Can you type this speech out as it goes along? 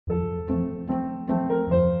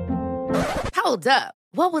Hold up.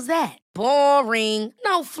 What was that? Boring.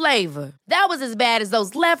 No flavor. That was as bad as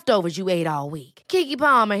those leftovers you ate all week. Keke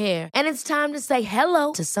Palmer here, and it's time to say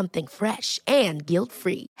hello to something fresh and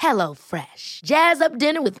guilt-free. Hello Fresh. Jazz up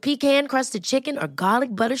dinner with pecan-crusted chicken or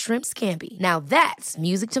garlic butter shrimp scampi. Now that's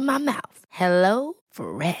music to my mouth. Hello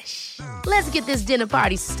Fresh. Let's get this dinner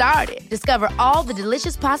party started. Discover all the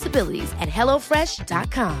delicious possibilities at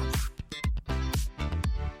hellofresh.com.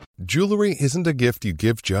 Jewelry isn't a gift you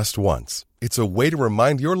give just once. It's a way to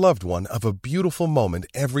remind your loved one of a beautiful moment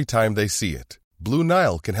every time they see it. Blue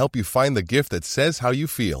Nile can help you find the gift that says how you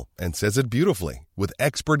feel and says it beautifully, with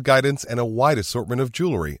expert guidance and a wide assortment of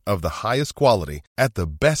jewelry of the highest quality at the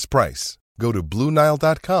best price. Go to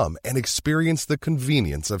BlueNile.com and experience the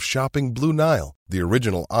convenience of shopping Blue Nile, the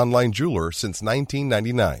original online jeweler since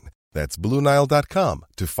 1999. That's BlueNile.com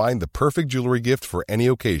to find the perfect jewelry gift for any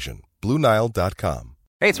occasion. BlueNile.com.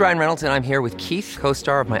 Hey, it's Ryan Reynolds, and I'm here with Keith,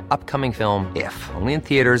 co-star of my upcoming film, If, only in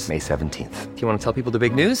theaters May 17th. Do you want to tell people the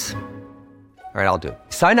big news? All right, I'll do it.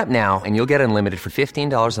 Sign up now and you'll get unlimited for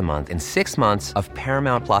 $15 a month and 6 months of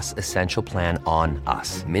Paramount Plus Essential Plan on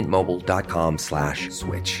us.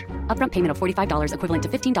 MintMobile.com/switch. Upfront payment of $45 equivalent to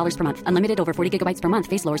 $15 per month. Unlimited over 40 gigabytes per month.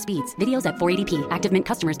 Face lower speeds. Videos at 480p. Active Mint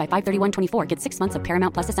customers by 531.24 get 6 months of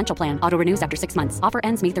Paramount Plus Essential Plan. Auto renews after 6 months. Offer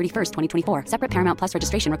ends May 31st, 2024. Separate Paramount Plus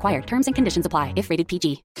registration required. Terms and conditions apply if rated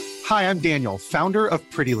PG. Hi, I'm Daniel, founder of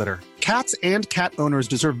Pretty Litter. Cats and cat owners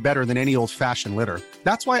deserve better than any old-fashioned litter.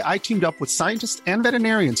 That's why I teamed up with scientists and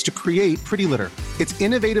veterinarians to create Pretty Litter. Its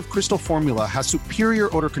innovative crystal formula has superior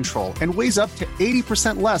odor control and weighs up to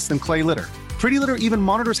 80% less than clay litter. Pretty Litter even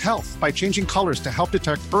monitors health by changing colors to help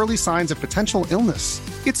detect early signs of potential illness.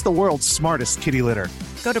 It's the world's smartest kitty litter.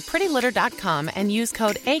 Go to prettylitter.com and use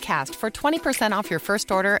code ACAST for 20% off your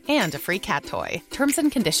first order and a free cat toy. Terms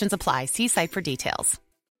and conditions apply. See site for details.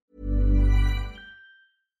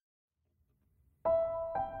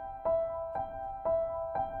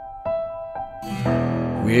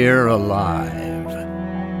 We're alive.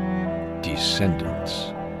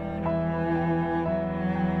 Descendants.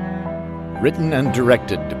 Written and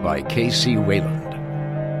directed by K.C. Wayland.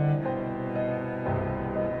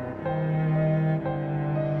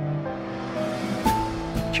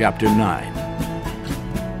 Chapter 9.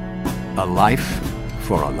 A Life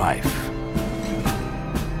for a Life.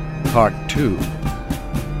 Part 2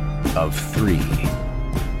 of 3.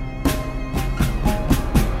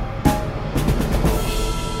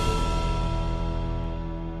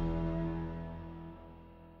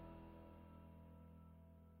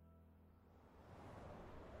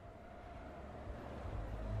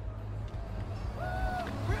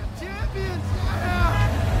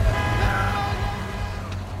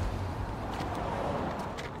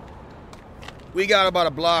 We got about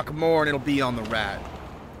a block more and it'll be on the right.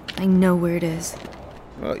 I know where it is.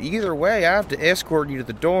 Well, either way, I have to escort you to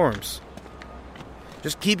the dorms.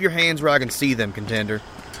 Just keep your hands where I can see them, Contender.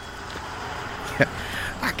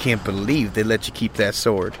 I can't believe they let you keep that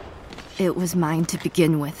sword. It was mine to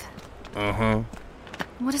begin with. Uh-huh.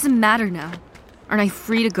 What does it matter now? Aren't I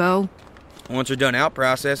free to go? Once you're done out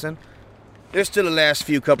processing, there's still the last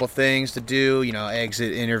few couple things to do,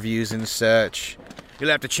 exit interviews and such. You'll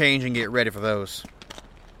have to change and get ready for those.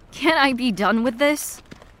 Can't I be done with this?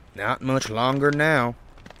 Not much longer now.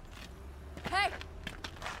 Hey!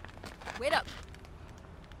 Wait up.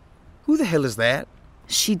 Who the hell is that?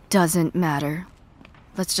 She doesn't matter.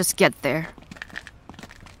 Let's just get there.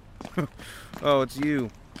 Oh, it's you.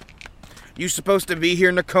 You supposed to be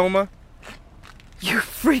here, Nakoma? You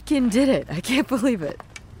freaking did it. I can't believe it.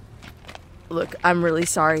 Look, I'm really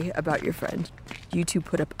sorry about your friend. You two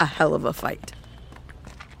put up a hell of a fight.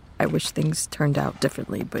 I wish things turned out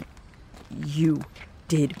differently, but you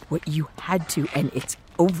did what you had to, and it's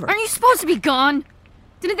over. Aren't you supposed to be gone?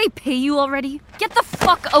 Didn't they pay you already? Get the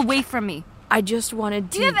fuck away from me. I just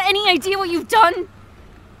wanted to... Do you have any idea what you've done?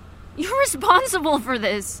 You're responsible for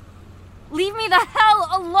this. Leave me the hell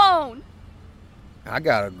alone. I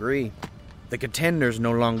gotta agree. The Contender's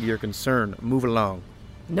no longer your concern. Move along.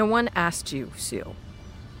 No one asked you, Seal.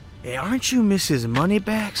 Hey, aren't you Mrs.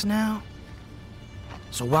 Moneybags now?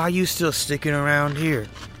 So why are you still sticking around here?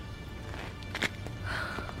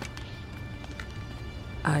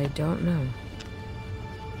 I don't know.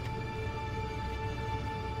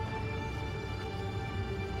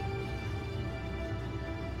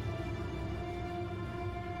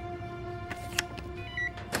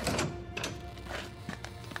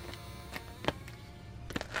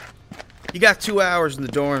 You got 2 hours in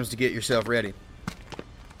the dorms to get yourself ready.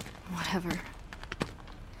 Whatever.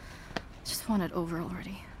 Just want it over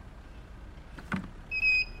already.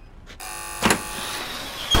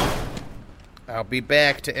 I'll be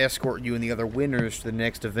back to escort you and the other winners to the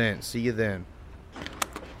next event. See you then.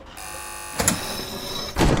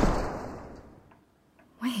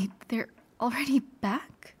 Wait, they're already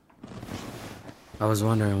back? I was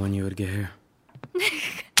wondering when you would get here.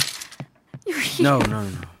 Nick, you're here. No.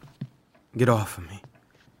 Get off of me.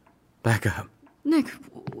 Back up. Nick,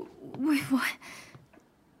 wait, what?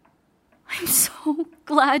 I'm so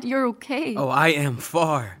glad you're okay. Oh, I am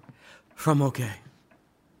far from okay.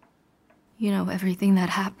 You know everything that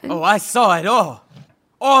happened? Oh, I saw it all.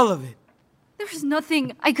 All of it. There was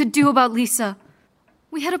nothing I could do about Lisa.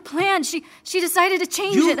 We had a plan. She decided to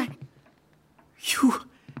change it. You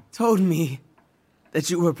told me that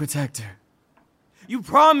you would protect her. You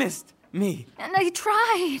promised me. And I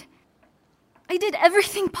tried. I did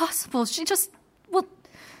everything possible. She just...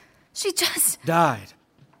 died.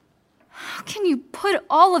 How can you put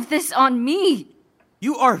all of this on me?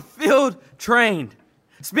 You are field trained.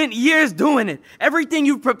 Spent years doing it. Everything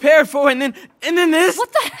you prepared for, and then this.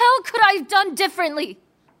 What the hell could I have done differently?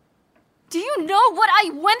 Do you know what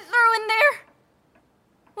I went through in there?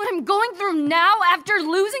 What I'm going through now after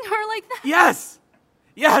losing her like that? Yes!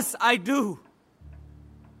 Yes, I do.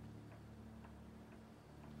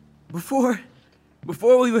 Before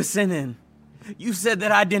we were sent in, you said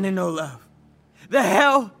that I didn't know love. The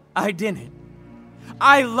hell I didn't.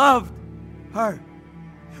 I loved her.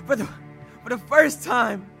 For the first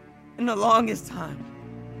time in the longest time,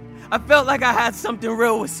 I felt like I had something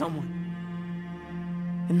real with someone.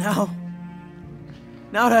 And now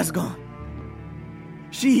that's gone.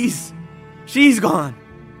 She's gone.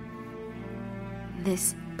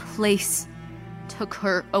 This place took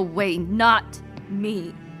her away, not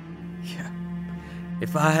me. Yeah.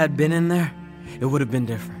 If I had been in there, it would have been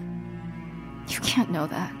different. You can't know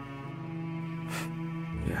that.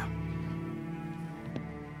 Yeah.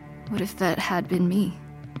 What if that had been me?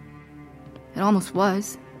 It almost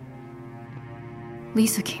was.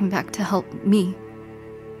 Lisa came back to help me.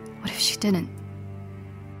 What if she didn't?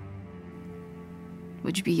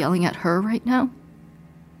 Would you be yelling at her right now?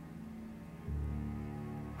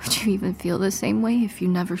 Would you even feel the same way if you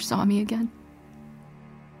never saw me again?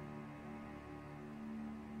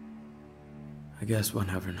 I guess we'll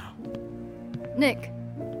never know. Nick!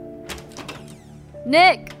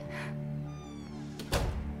 Nick!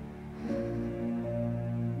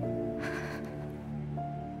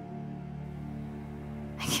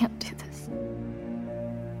 I can't do this.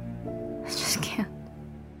 I just can't.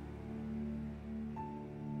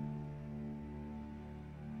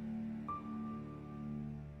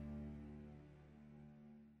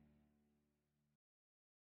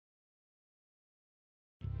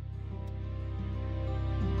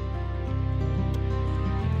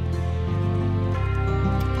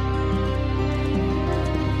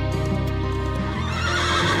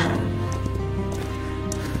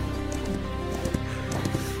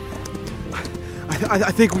 I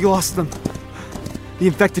think we lost them. The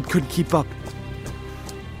infected couldn't keep up.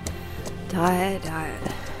 Died.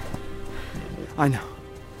 I know.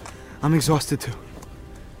 I'm exhausted too.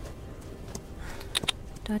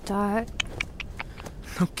 Died.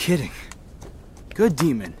 No kidding. Good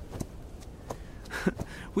demon.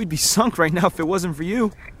 We'd be sunk right now if it wasn't for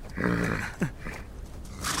you.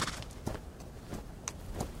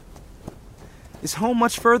 Is home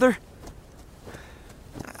much further?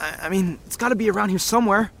 I mean, it's gotta be around here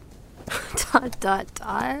somewhere.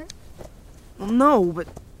 Well, no, but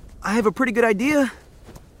I have a pretty good idea.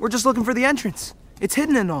 We're just looking for the entrance. It's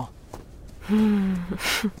hidden and all.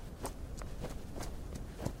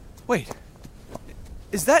 Wait.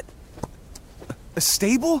 Is that a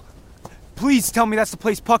stable? Please tell me that's the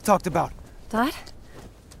place Puck talked about. Dad?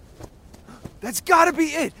 That's gotta be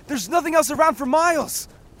it. There's nothing else around for miles.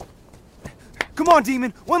 Come on,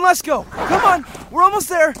 demon. One less go. Come on. We're almost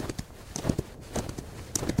there.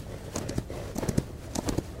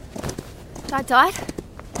 Dad died?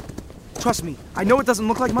 Trust me, I know it doesn't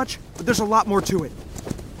look like much, but there's a lot more to it.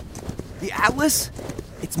 The Atlas,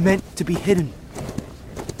 it's meant to be hidden.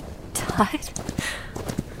 Died?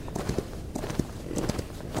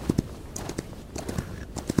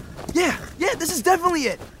 Yeah, this is definitely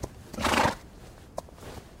it.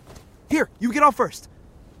 Here, you get off first.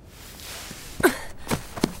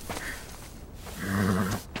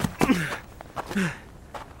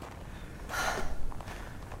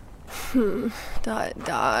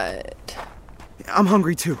 Died. I'm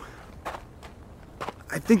hungry too.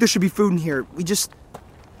 I think there should be food in here. We just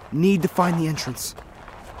need to find the entrance.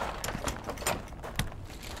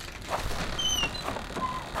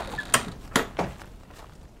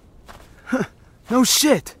 Huh, no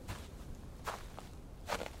shit.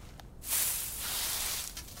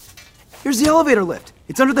 Here's the elevator lift.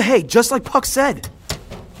 It's under the hay, just like Puck said.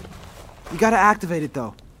 You gotta activate it,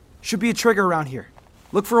 though. Should be a trigger around here.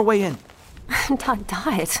 Look for a way in.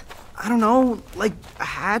 Dot. I don't know, like a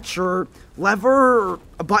hatch or lever or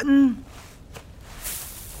a button.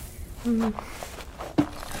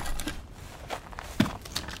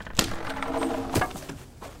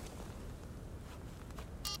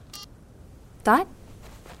 Dot?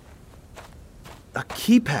 A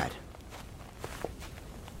keypad.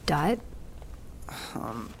 Dot?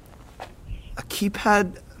 A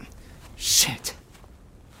keypad. Shit.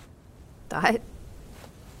 Dot?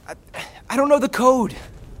 I don't know the code.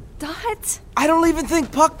 Dot? I don't even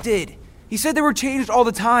think Puck did. He said they were changed all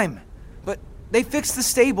the time. But they fixed the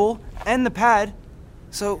stable and the pad.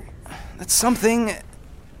 So, that's something.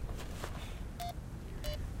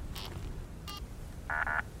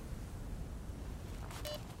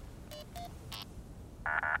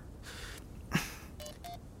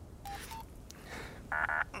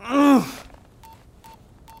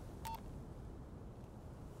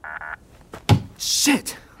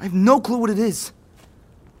 Shit! I have no clue what it is.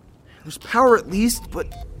 There's power at least, but...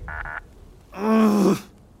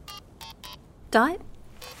 Dot?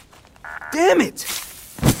 Damn it!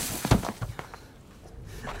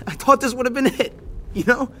 I thought this would have been it, you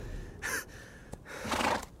know?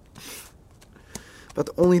 But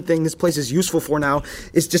the only thing this place is useful for now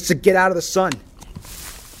is just to get out of the sun.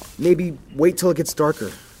 Maybe wait till it gets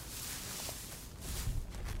darker.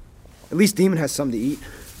 At least Demon has something to eat.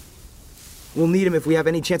 We'll need him if we have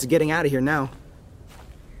any chance of getting out of here now.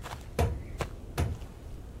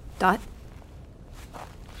 Dot?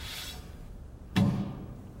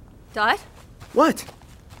 Dot? What?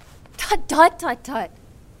 Dot.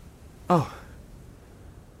 Oh.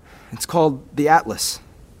 It's called the Atlas.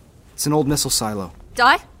 It's an old missile silo.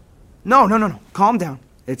 Dot? No. Calm down.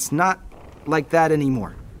 It's not like that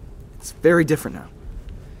anymore. It's very different now.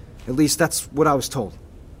 At least that's what I was told.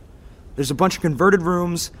 There's a bunch of converted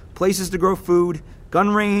rooms, places to grow food, gun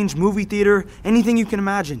range, movie theater, anything you can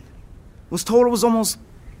imagine. I was told it was almost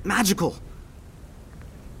magical.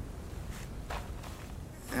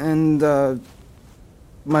 And,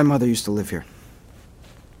 my mother used to live here.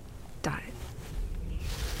 Dot.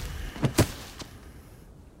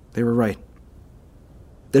 They were right.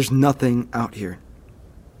 There's nothing out here.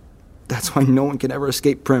 That's why no one can ever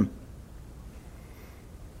escape Prim.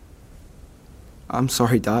 I'm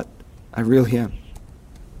sorry, Dot. I really am.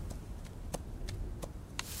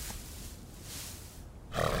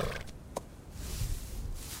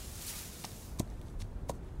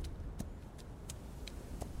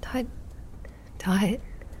 Dot.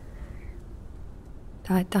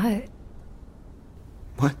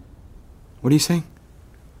 What? What are you saying?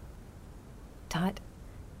 Dot.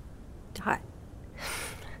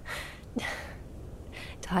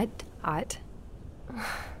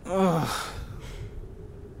 Ugh.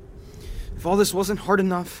 If all this wasn't hard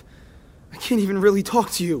enough, I can't even really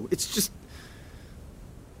talk to you. It's just...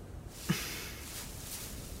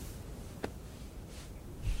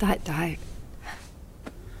 Dot.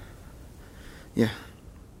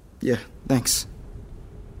 Yeah, thanks.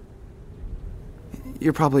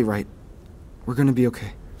 You're probably right. We're gonna be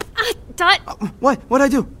okay. Dot. What? What'd I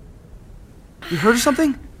do? You hurt or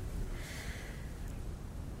something?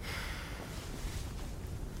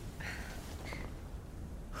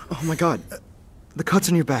 Oh my god. The cuts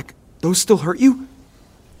on your back. Those still hurt you?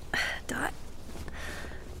 Dot.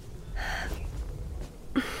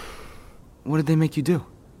 What did they make you do?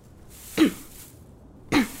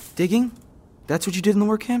 Digging? That's what you did in the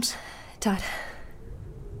work camps? Dot.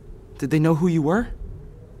 Did they know who you were?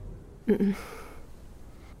 Mm-mm.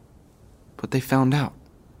 But they found out.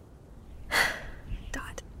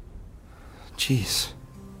 Dot. Jeez.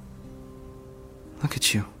 Look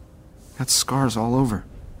at you. Got scars all over.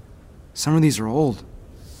 Some of these are old.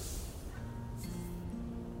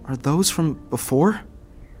 Are those from before?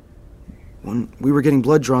 When we were getting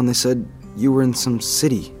blood drawn, they said you were in some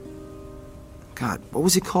city. God, what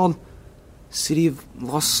was it called? City of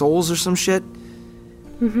Lost Souls or some shit?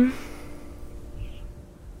 Mm-hmm.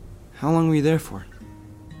 How long were you there for?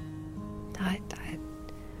 Dot.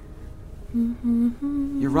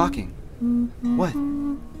 You're rocking. What?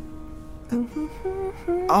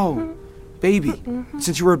 Oh, baby.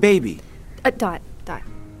 Since you were a baby. Dot.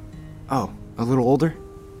 Oh, a little older?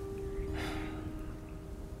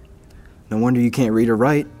 No wonder you can't read or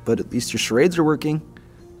write, but at least your charades are working.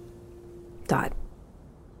 Dot.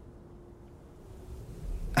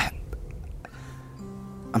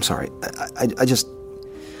 I'm sorry. I just...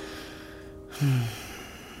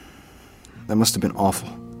 That must have been awful.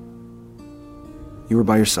 You were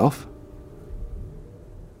by yourself?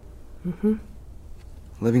 Mm-hmm.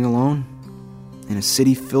 Living alone? In a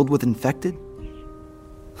city filled with infected?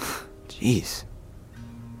 Jeez.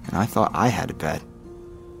 And I thought I had it bad.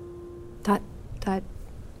 That...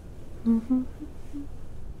 Mm-hmm.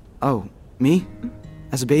 Oh, me?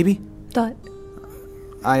 As a baby? That...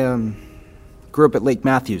 I, grew up at Lake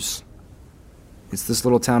Matthews. It's this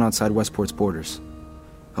little town outside Westport's borders.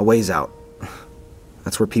 A ways out.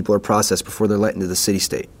 That's where people are processed before they're let into the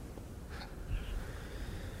city-state.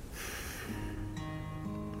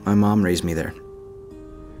 My mom raised me there.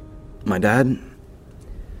 My dad,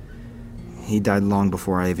 he died long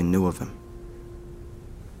before I even knew of him.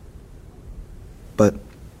 But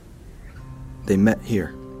they met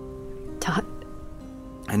here. Dot.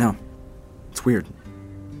 I know. It's weird.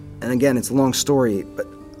 And again, it's a long story, but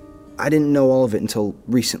I didn't know all of it until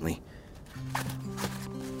recently.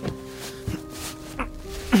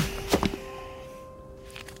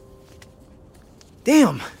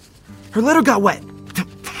 Damn! Her letter got wet!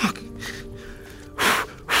 Fuck.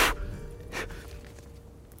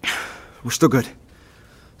 We're still good.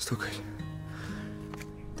 Still good.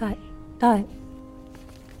 Dot.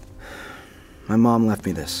 My mom left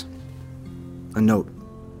me this. A note.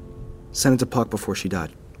 Sent it to Puck before she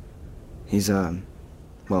died. He's,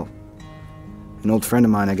 well, an old friend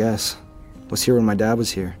of mine, I guess. Was here when my dad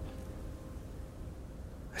was here.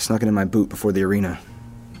 I snuck it in my boot before the arena.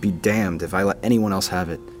 Be damned if I let anyone else have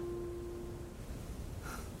it.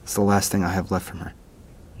 It's the last thing I have left from her.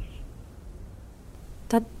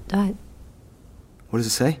 Dot. What does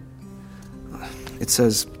it say? It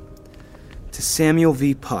says, to Samuel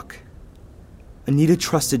V. Puck, Anita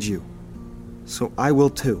trusted you, so I will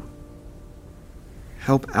too.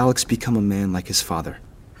 Help Alex become a man like his father.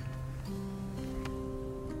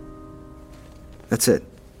 That's it.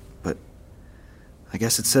 But I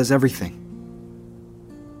guess it says everything.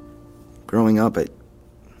 Growing up, I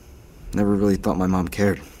never really thought my mom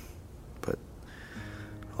cared. But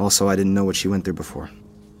also, I didn't know what she went through before.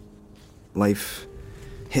 Life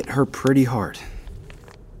hit her pretty hard.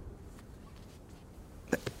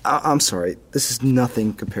 I'm sorry. This is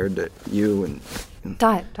nothing compared to you and...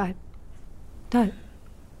 Dot.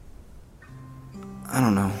 I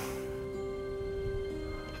don't know.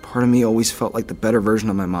 Part of me always felt like the better version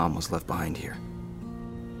of my mom was left behind here.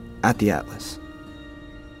 At the Atlas.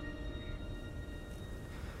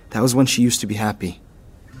 That was when she used to be happy.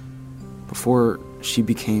 Before she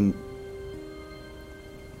became...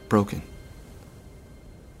 broken.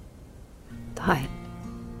 Dot.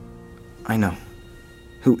 I know.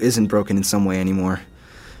 Who isn't broken in some way anymore?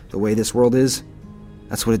 The way this world is,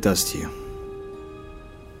 that's what it does to you.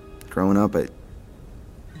 Growing up, I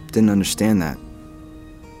didn't understand that.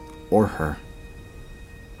 Or her.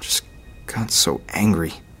 Just got so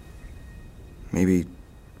angry. Maybe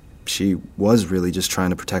she was really just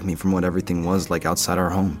trying to protect me from what everything was like outside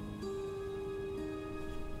our home.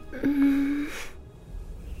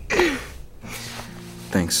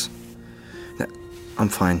 Thanks. I'm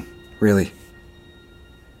fine, really.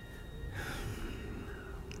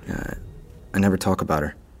 I never talk about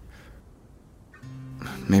her.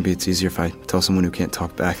 Maybe it's easier if I tell someone who can't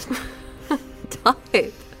talk back. Dot.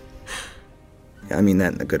 I mean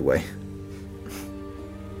that in a good way.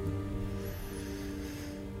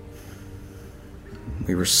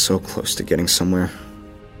 We were so close to getting somewhere.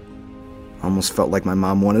 Almost felt like my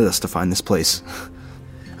mom wanted us to find this place.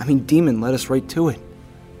 I mean, Demon led us right to it.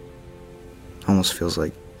 Almost feels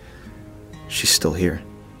like she's still here.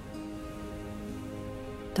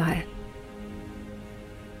 Dot.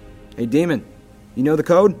 Hey, Demon, you know the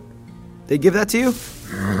code? They give that to you?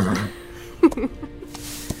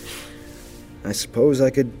 I suppose I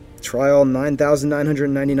could try all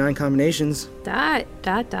 9,999 combinations. Dot.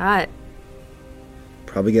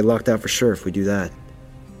 Probably get locked out for sure if we do that.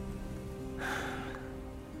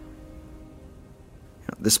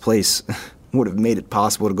 This place would have made it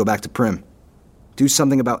possible to go back to Prim. Do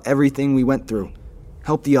something about everything we went through.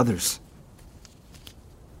 Help the others.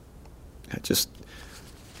 I just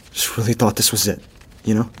really thought this was it,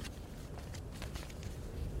 you know?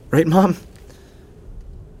 Right, Mom?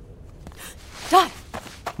 Dot.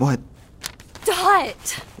 What? Dot.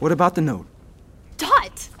 What about the note?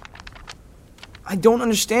 Dot. I don't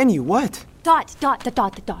understand you. What? Dot. Stop,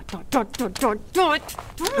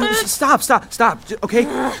 okay?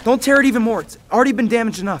 Don't tear it even more. It's already been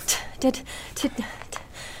damaged enough. Two.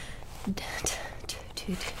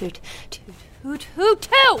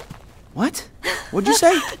 What? What'd you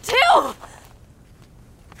say? Two.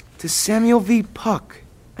 To Samuel V. Puck,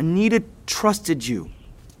 Anita trusted you.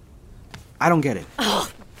 I don't get it.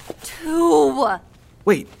 Oh, two.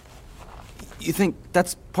 Wait, you think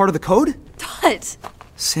that's part of the code? Dot.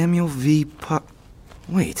 Samuel V. Puck.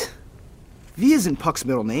 Wait. V isn't Puck's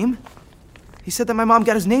middle name. He said that my mom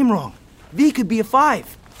got his name wrong. V could be a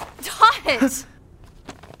 5. Dot!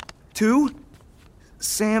 2.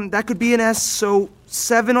 Sam, that could be an S, so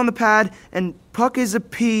 7 on the pad, and Puck is a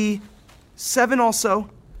P. 7 also.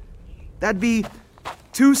 That'd be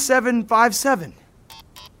 2757.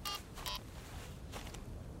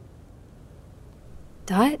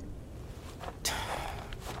 Dot?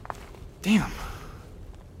 Damn.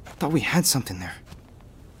 I thought we had something there.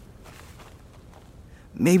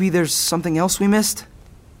 Maybe there's something else we missed?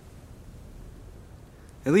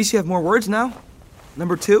 At least you have more words now.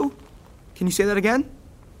 Number 2? Can you say that again?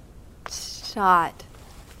 Shot.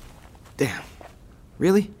 Damn.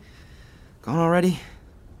 Really? Gone already?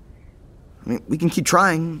 I mean, we can keep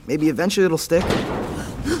trying. Maybe eventually it'll stick.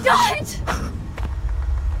 Dot!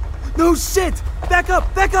 No shit! Back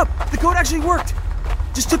up! Back up! The code actually worked!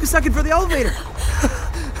 Just took a second for the elevator.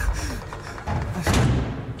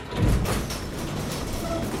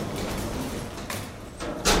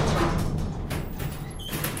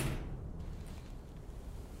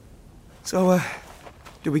 So,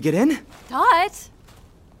 did we get in? Dot?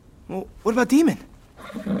 Well, what about Demon?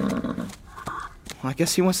 Well, I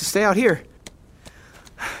guess he wants to stay out here.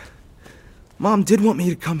 Mom did want me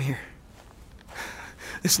to come here.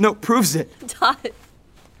 This note proves it. Dot.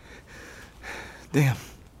 Damn.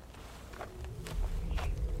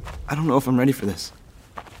 I don't know if I'm ready for this.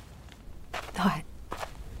 Dot.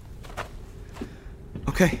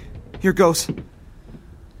 Okay, here goes.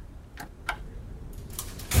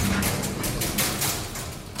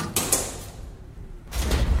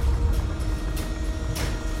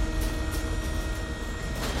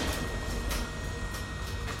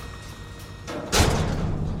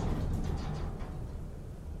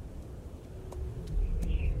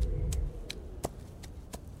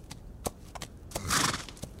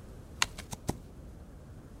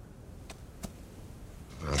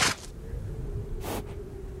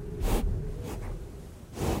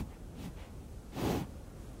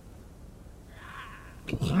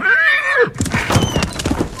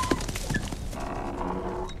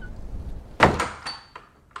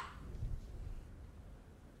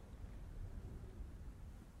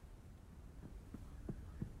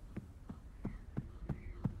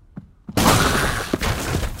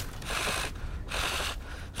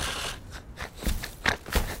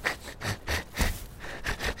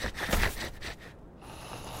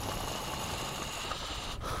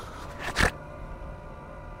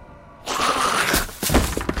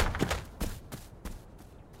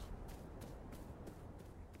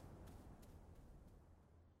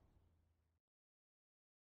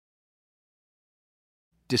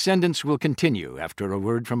 Descendants will continue after a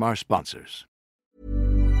word from our sponsors.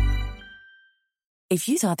 If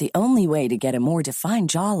you thought the only way to get a more defined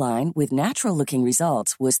jawline with natural-looking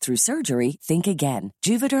results was through surgery, think again.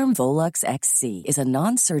 Juvederm Volux XC is a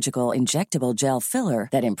non-surgical injectable gel filler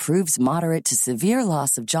that improves moderate to severe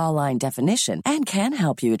loss of jawline definition and can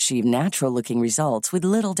help you achieve natural-looking results with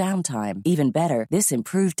little downtime. Even better, this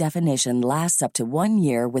improved definition lasts up to 1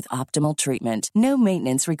 year with optimal treatment. No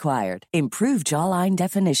maintenance required. Improve jawline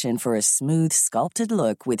definition for a smooth, sculpted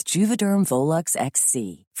look with Juvederm Volux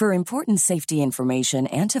XC. For important safety information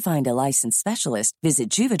and to find a licensed specialist, visit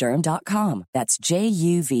Juvederm.com. That's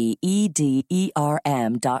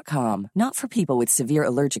JUVEDERM.com. Not for people with severe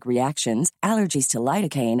allergic reactions, allergies to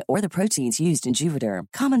lidocaine, or the proteins used in Juvederm.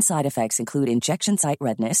 Common side effects include injection site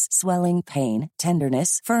redness, swelling, pain,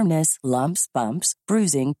 tenderness, firmness, lumps, bumps,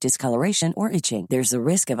 bruising, discoloration, or itching. There's a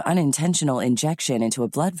risk of unintentional injection into a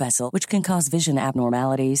blood vessel, which can cause vision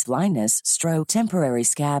abnormalities, blindness, stroke, temporary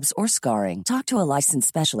scabs, or scarring. Talk to a licensed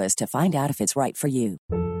specialist to find out if it's right for you.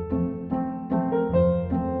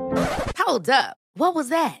 Hold up. What was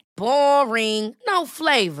that? Boring. No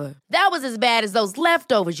flavor. That was as bad as those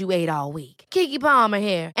leftovers you ate all week. Keke Palmer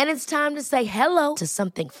here, and it's time to say hello to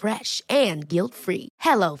something fresh and guilt-free.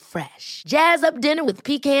 Hello Fresh. Jazz up dinner with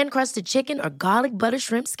pecan-crusted chicken or garlic butter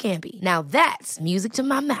shrimp scampi. Now that's music to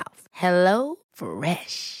my mouth. Hello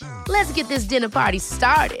Fresh. Let's get this dinner party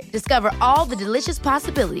started. Discover all the delicious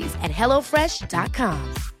possibilities at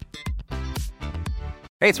HelloFresh.com.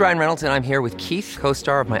 Hey, it's Ryan Reynolds, and I'm here with Keith,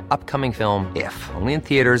 co-star of my upcoming film, If, only in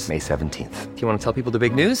theaters May 17th. Do you want to tell people the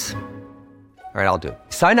big news? All right, I'll do it.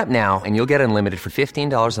 Sign up now and you'll get unlimited for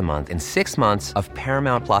 $15 a month and 6 months of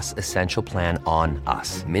Paramount Plus Essential Plan on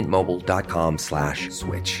us.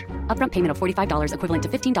 MintMobile.com/switch. Upfront payment of $45 equivalent to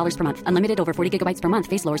 $15 per month. Unlimited over 40 gigabytes per month.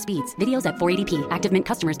 Face lower speeds. Videos at 480p. Active Mint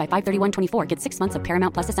customers by 531.24 get 6 months of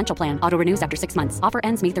Paramount Plus Essential Plan. Auto renews after 6 months. Offer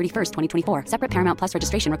ends May 31st, 2024. Separate Paramount Plus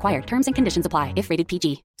registration required. Terms and conditions apply if rated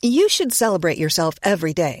PG. You should celebrate yourself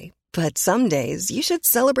every day. But some days you should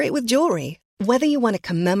celebrate with jewelry. Whether you want to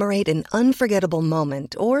commemorate an unforgettable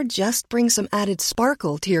moment or just bring some added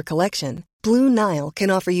sparkle to your collection, Blue Nile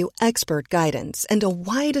can offer you expert guidance and a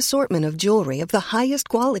wide assortment of jewelry of the highest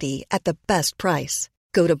quality at the best price.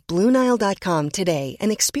 Go to BlueNile.com today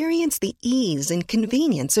and experience the ease and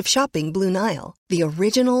convenience of shopping Blue Nile, the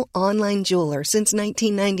original online jeweler since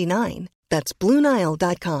 1999. That's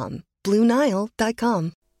BlueNile.com.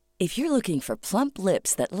 BlueNile.com. If you're looking for plump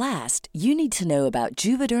lips that last, you need to know about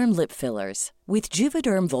Juvederm lip fillers. With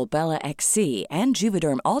Juvederm Volbella XC and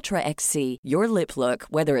Juvederm Ultra XC, your lip look,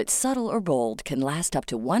 whether it's subtle or bold, can last up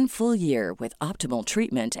to 1 full year with optimal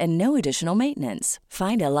treatment and no additional maintenance.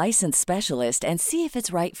 Find a licensed specialist and see if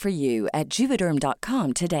it's right for you at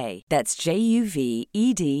Juvederm.com today. That's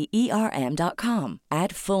JUVEDERM.com.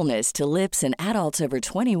 Add fullness to lips in adults over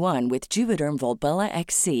 21 with Juvederm Volbella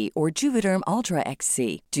XC or Juvederm Ultra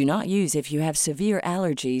XC. Do not use if you have severe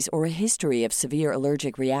allergies or a history of severe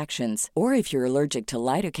allergic reactions, or if you're allergic to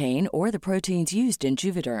lidocaine or the proteins used in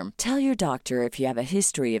Juvederm. Tell your doctor if you have a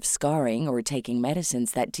history of scarring or taking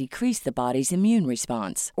medicines that decrease the body's immune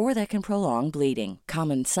response or that can prolong bleeding.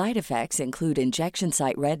 Common side effects include injection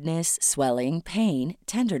site redness, swelling, pain,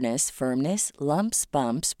 tenderness, firmness, lumps,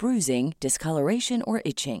 bumps, bruising, discoloration, or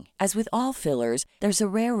itching. As with all fillers, there's a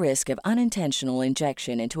rare risk of unintentional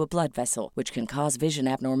injection into a blood vessel, which can cause vision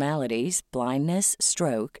abnormalities, blindness,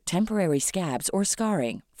 stroke, temporary scabs, or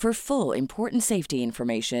scarring. For full, important safety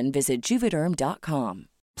information, visit Juvederm.com.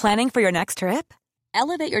 Planning for your next trip?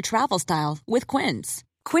 Elevate your travel style with Quince.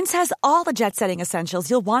 Quince has all the jet-setting essentials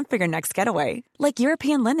you'll want for your next getaway, like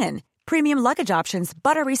European linen, premium luggage options,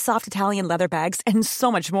 buttery soft Italian leather bags, and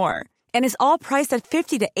so much more. And is all priced at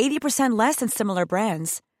 50 to 80% less than similar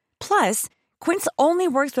brands. Plus, Quince only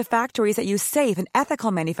works with factories that use safe and ethical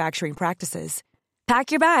manufacturing practices.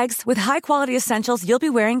 Pack your bags with high-quality essentials you'll be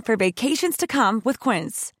wearing for vacations to come with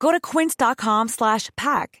Quince. Go to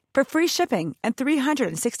quince.com/pack for free shipping and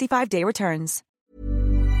 365-day returns.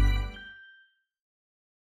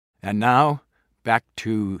 And now, back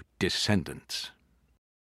to Descendants.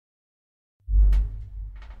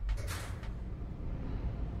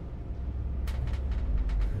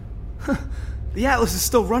 The Atlas is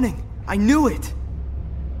still running. I knew it.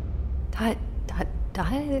 Dot.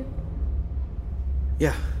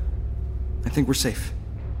 Yeah, I think we're safe.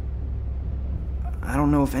 I don't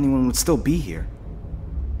know if anyone would still be here.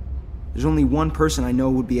 There's only one person I know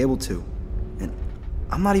would be able to, and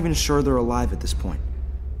I'm not even sure they're alive at this point.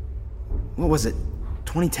 What was it,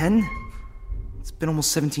 2010? It's been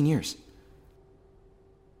almost 17 years.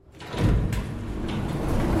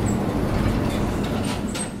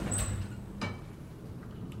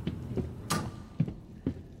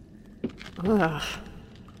 Ugh.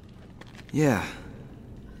 Yeah.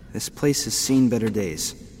 This place has seen better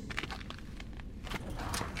days.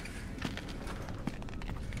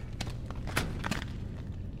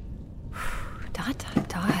 Dot.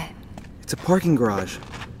 It's a parking garage.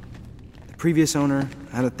 The previous owner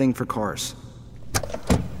had a thing for cars.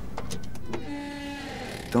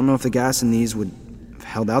 Don't know if the gas in these would have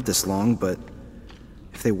held out this long, but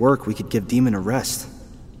if they work, we could give Demon a rest.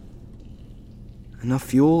 Enough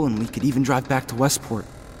fuel, and we could even drive back to Westport.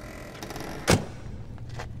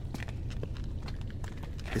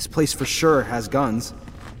 This place for sure has guns.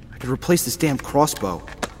 I could replace this damn crossbow.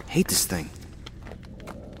 Hate this thing.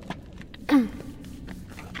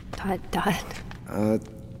 Dot.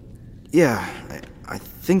 Yeah, I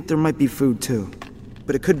think there might be food too.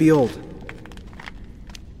 But it could be old.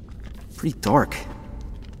 Pretty dark.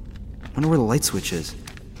 Wonder where the light switch is.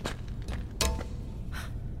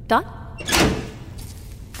 Dot?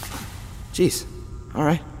 Jeez.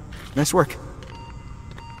 Alright. Nice work.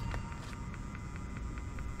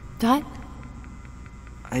 Dot?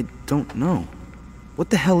 I don't know.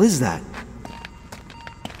 What the hell is that?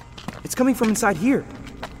 It's coming from inside here.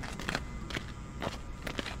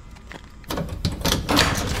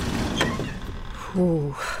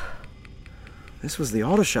 Ooh. This was the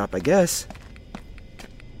auto shop, I guess.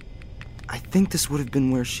 I think this would have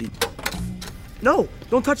been where she... No!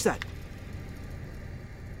 Don't touch that!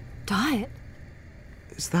 Dot?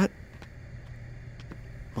 Is that...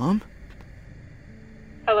 Mom?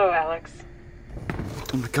 Hello, Alex.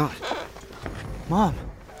 Oh my god. Mom.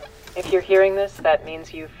 If you're hearing this, that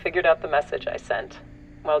means you've figured out the message I sent.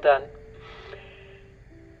 Well done.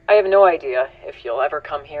 I have no idea if you'll ever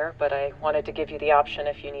come here, but I wanted to give you the option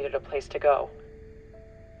if you needed a place to go.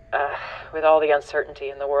 With all the uncertainty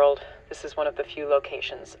in the world, this is one of the few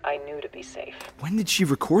locations I knew to be safe. When did she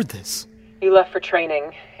record this? You left for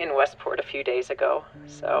training in Westport a few days ago,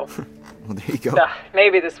 so... Well, there you go.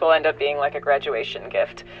 Maybe this will end up being like a graduation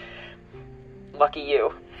gift. Lucky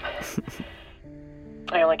you.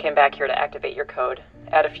 I only came back here to activate your code,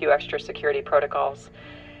 add a few extra security protocols,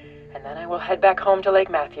 and then I will head back home to Lake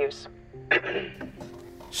Matthews.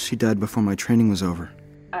 She died before my training was over.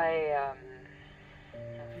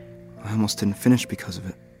 I almost didn't finish because of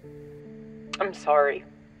it. I'm sorry,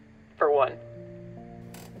 for one.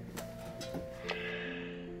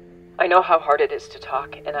 I know how hard it is to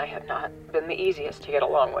talk, and I have not been the easiest to get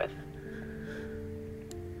along with.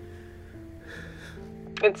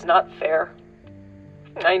 It's not fair.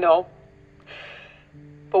 I know.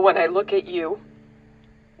 But when I look at you,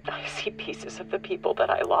 I see pieces of the people that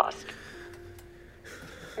I lost.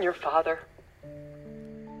 Your father.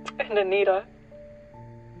 And Anita.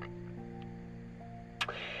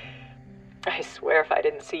 I swear if I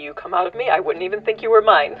didn't see you come out of me, I wouldn't even think you were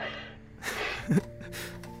mine.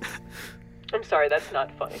 I'm sorry, that's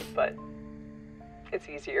not funny, but it's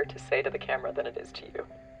easier to say to the camera than it is to you.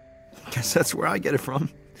 Guess that's where I get it from.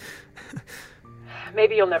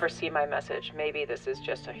 Maybe you'll never see my message. Maybe this is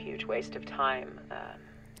just a huge waste of time.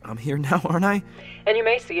 I'm here now, aren't I? And you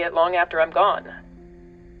may see it long after I'm gone.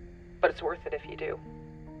 But it's worth it if you do.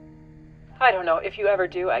 I don't know, if you ever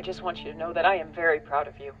do, I just want you to know that I am very proud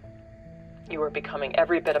of you. You are becoming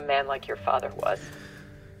every bit a man like your father was.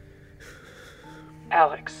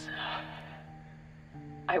 Alex,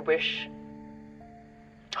 I wish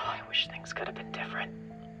things could have been different.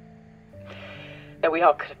 That we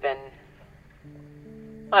all could have been,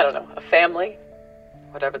 I don't know, a family.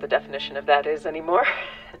 Whatever the definition of that is anymore.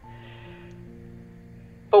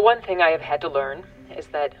 But one thing I have had to learn is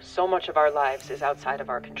that so much of our lives is outside of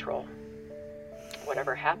our control.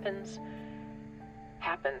 Whatever happens,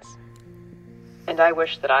 happens. And I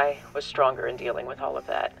wish that I was stronger in dealing with all of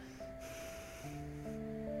that.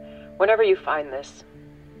 Whenever you find this,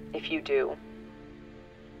 if you do,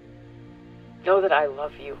 know that I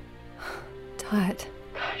love you. Dad.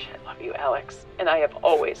 Gosh, I love you, Alex. And I have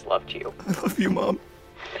always loved you. I love you, Mom.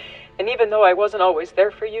 And even though I wasn't always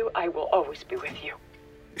there for you, I will always be with you.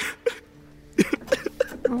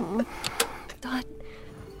 Oh, Dad.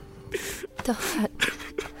 Dad.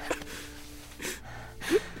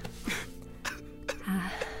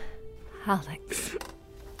 Alex.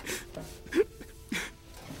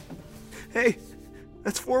 Hey,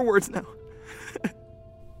 that's 4 words now.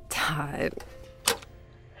 Dad.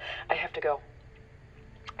 I have to go.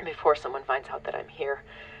 Before someone finds out that I'm here.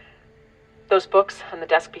 Those books on the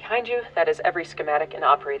desk behind you, that is every schematic and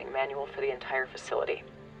operating manual for the entire facility.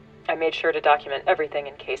 I made sure to document everything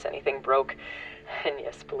in case anything broke. And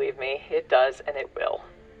yes, believe me, it does and it will.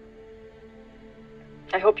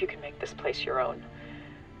 I hope you can make this place your own.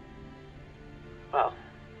 Well,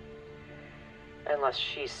 unless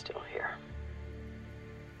she's still here.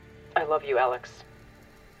 I love you, Alex.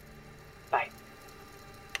 Bye.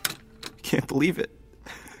 Can't believe it.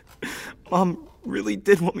 Mom really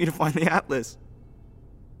did want me to find the Atlas.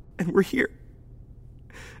 And we're here.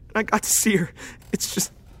 And I got to see her. It's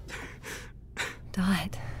just...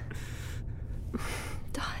 Dad.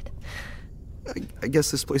 Dad. I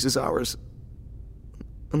guess this place is ours.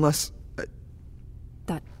 Unless...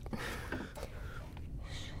 That...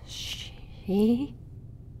 She?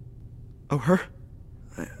 Oh, her?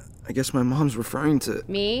 I guess my mom's referring to...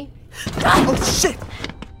 Me? Oh, shit!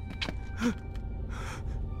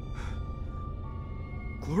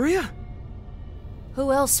 Gloria?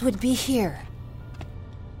 Who else would be here?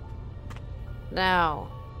 Now,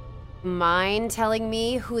 mind telling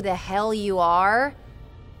me who the hell you are?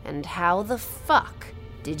 And how the fuck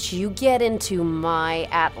did you get into my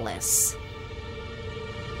Atlas?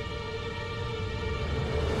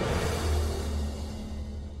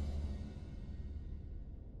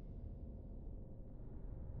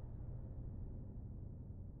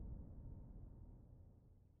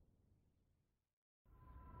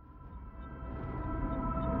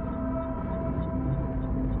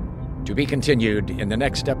 To be continued in the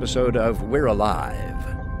next episode of We're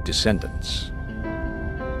Alive, Descendants.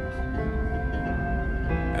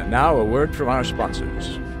 And now a word from our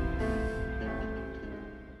sponsors.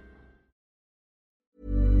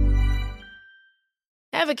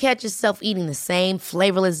 Ever catch yourself eating the same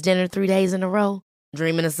flavorless dinner 3 days in a row?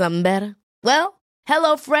 Dreaming of something better? Well,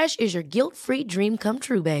 HelloFresh is your guilt-free dream come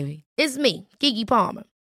true, baby. It's me, Keke Palmer.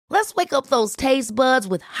 Let's wake up those taste buds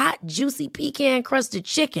with hot, juicy pecan-crusted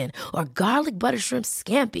chicken or garlic butter shrimp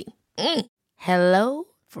scampi. Hello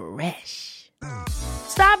Fresh.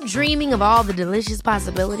 Stop dreaming of all the delicious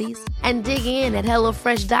possibilities and dig in at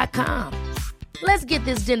HelloFresh.com. Let's get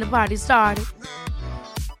this dinner party started.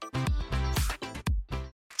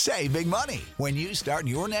 Save big money when you start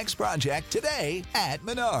your next project today at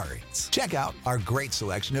Menards. Check out our great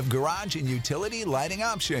selection of garage and utility lighting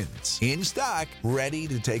options. In stock, ready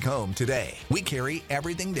to take home today. We carry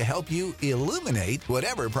everything to help you illuminate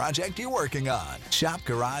whatever project you're working on. Shop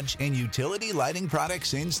garage and utility lighting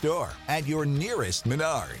products in store at your nearest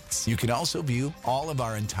Menards. You can also view all of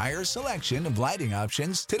our entire selection of lighting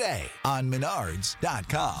options today on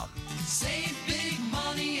Menards.com. Save big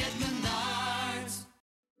money at Menards.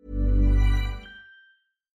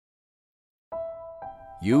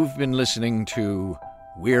 You've been listening to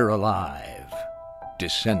We're Alive,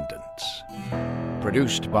 Descendants.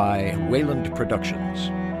 Produced by Wayland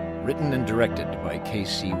Productions. Written and directed by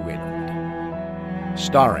K.C. Wayland.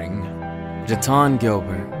 Starring Jatan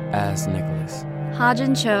Gilbert as Nicholas.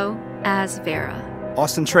 Ha-Jin Cho as Vera.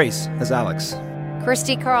 Austin Trace as Alex.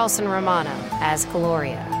 Christy Carlson Romano as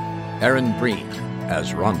Gloria. Aaron Breen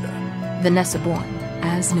as Rhonda. Vanessa Bourne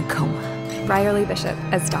as Nakoma. Riley Bishop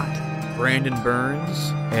as Dot. Brandon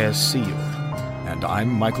Burns as Seal. And I'm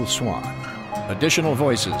Michael Swan. Additional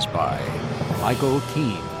voices by Michael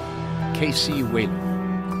Keane, K.C.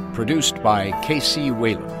 Wayland. Produced by K.C.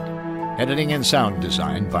 Wayland. Editing and sound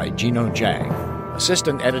design by Gino Jang.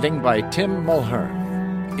 Assistant editing by Tim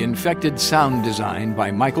Mulhern. Infected sound design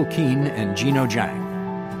by Michael Keane and Gino Jang.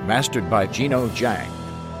 Mastered by Gino Jang.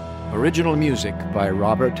 Original music by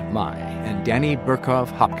Robert Mai and Danny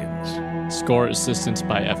Burkhoff Hopkins. Score assistance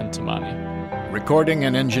by Evan Tamani. Recording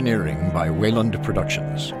and engineering by Wayland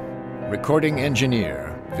Productions. Recording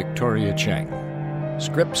engineer Victoria Cheng.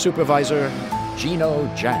 Script supervisor Gino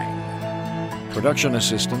Jang. Production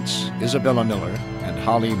assistants Isabella Miller and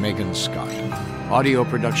Holly Megan Scott. Audio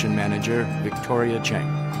production manager Victoria Cheng.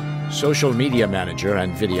 Social media manager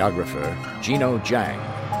and videographer Gino Jang.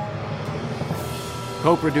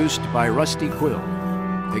 Co-produced by Rusty Quill.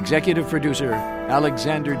 Executive producer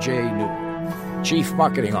Alexander J. Newell. Chief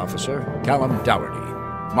Marketing Officer Callum Dougherty.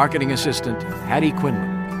 Marketing Assistant Hattie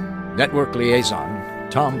Quinlan. Network Liaison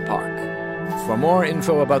Tom Park. For more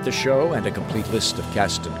info about the show and a complete list of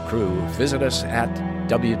cast and crew, visit us at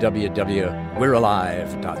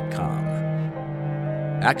www.we'realive.com.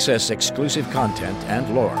 Access exclusive content and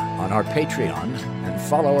lore on our Patreon and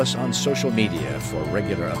follow us on social media for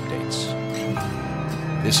regular updates.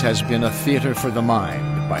 This has been a Theater for the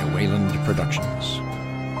Mind by Wayland Productions.